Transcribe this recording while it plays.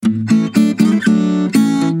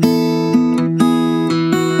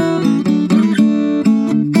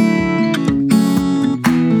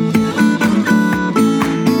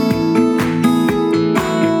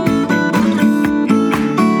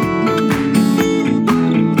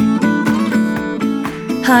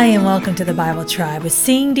Hi, and welcome to the Bible Tribe with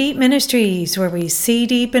Seeing Deep Ministries, where we see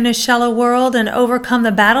deep in a shallow world and overcome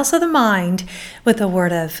the battles of the mind with the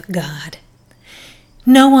Word of God.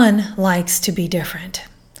 No one likes to be different,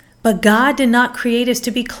 but God did not create us to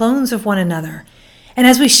be clones of one another. And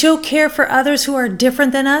as we show care for others who are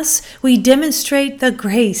different than us, we demonstrate the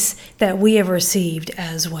grace that we have received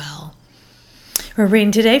as well. We're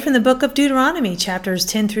reading today from the book of Deuteronomy, chapters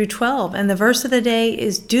 10 through 12, and the verse of the day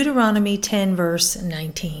is Deuteronomy 10, verse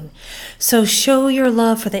 19. So show your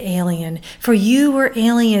love for the alien, for you were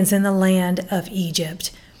aliens in the land of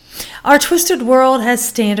Egypt. Our twisted world has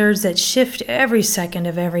standards that shift every second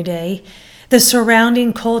of every day. The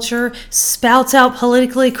surrounding culture spouts out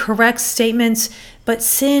politically correct statements, but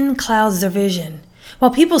sin clouds their vision.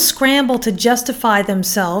 While people scramble to justify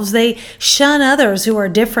themselves, they shun others who are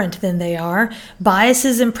different than they are.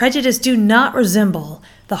 Biases and prejudice do not resemble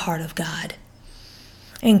the heart of God.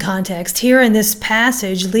 In context, here in this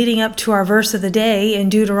passage leading up to our verse of the day in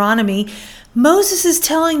Deuteronomy, Moses is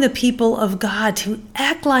telling the people of God to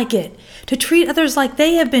act like it, to treat others like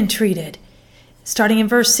they have been treated. Starting in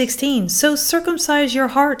verse 16, so circumcise your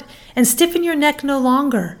heart and stiffen your neck no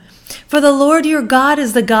longer. For the Lord your God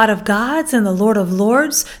is the God of gods and the Lord of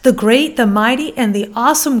lords, the great, the mighty, and the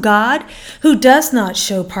awesome God, who does not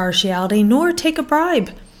show partiality nor take a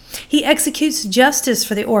bribe. He executes justice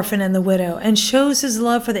for the orphan and the widow and shows his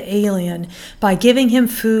love for the alien by giving him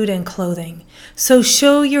food and clothing. So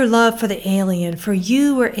show your love for the alien, for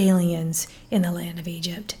you were aliens in the land of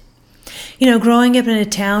Egypt. Growing up in a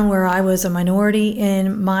town where I was a minority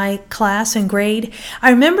in my class and grade, I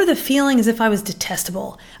remember the feeling as if I was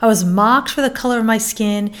detestable. I was mocked for the color of my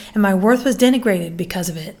skin, and my worth was denigrated because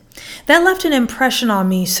of it. That left an impression on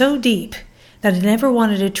me so deep that I never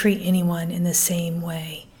wanted to treat anyone in the same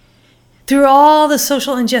way. Through all the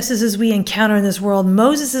social injustices we encounter in this world,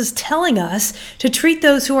 Moses is telling us to treat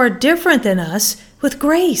those who are different than us with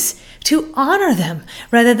grace, to honor them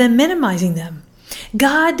rather than minimizing them.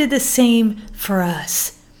 God did the same for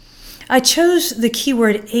us. I chose the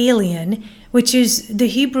keyword alien, which is the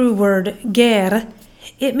Hebrew word ger.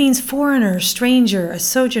 It means foreigner, stranger, a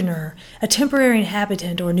sojourner, a temporary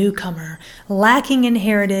inhabitant or newcomer, lacking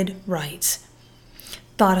inherited rights.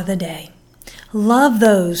 Thought of the day. Love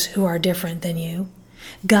those who are different than you.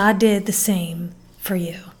 God did the same for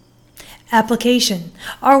you. Application.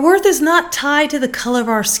 Our worth is not tied to the color of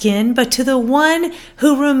our skin, but to the one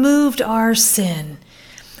who removed our sin.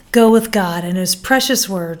 Go with God and his precious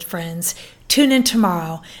word, friends. Tune in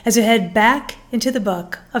tomorrow as we head back into the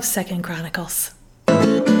book of 2 Chronicles.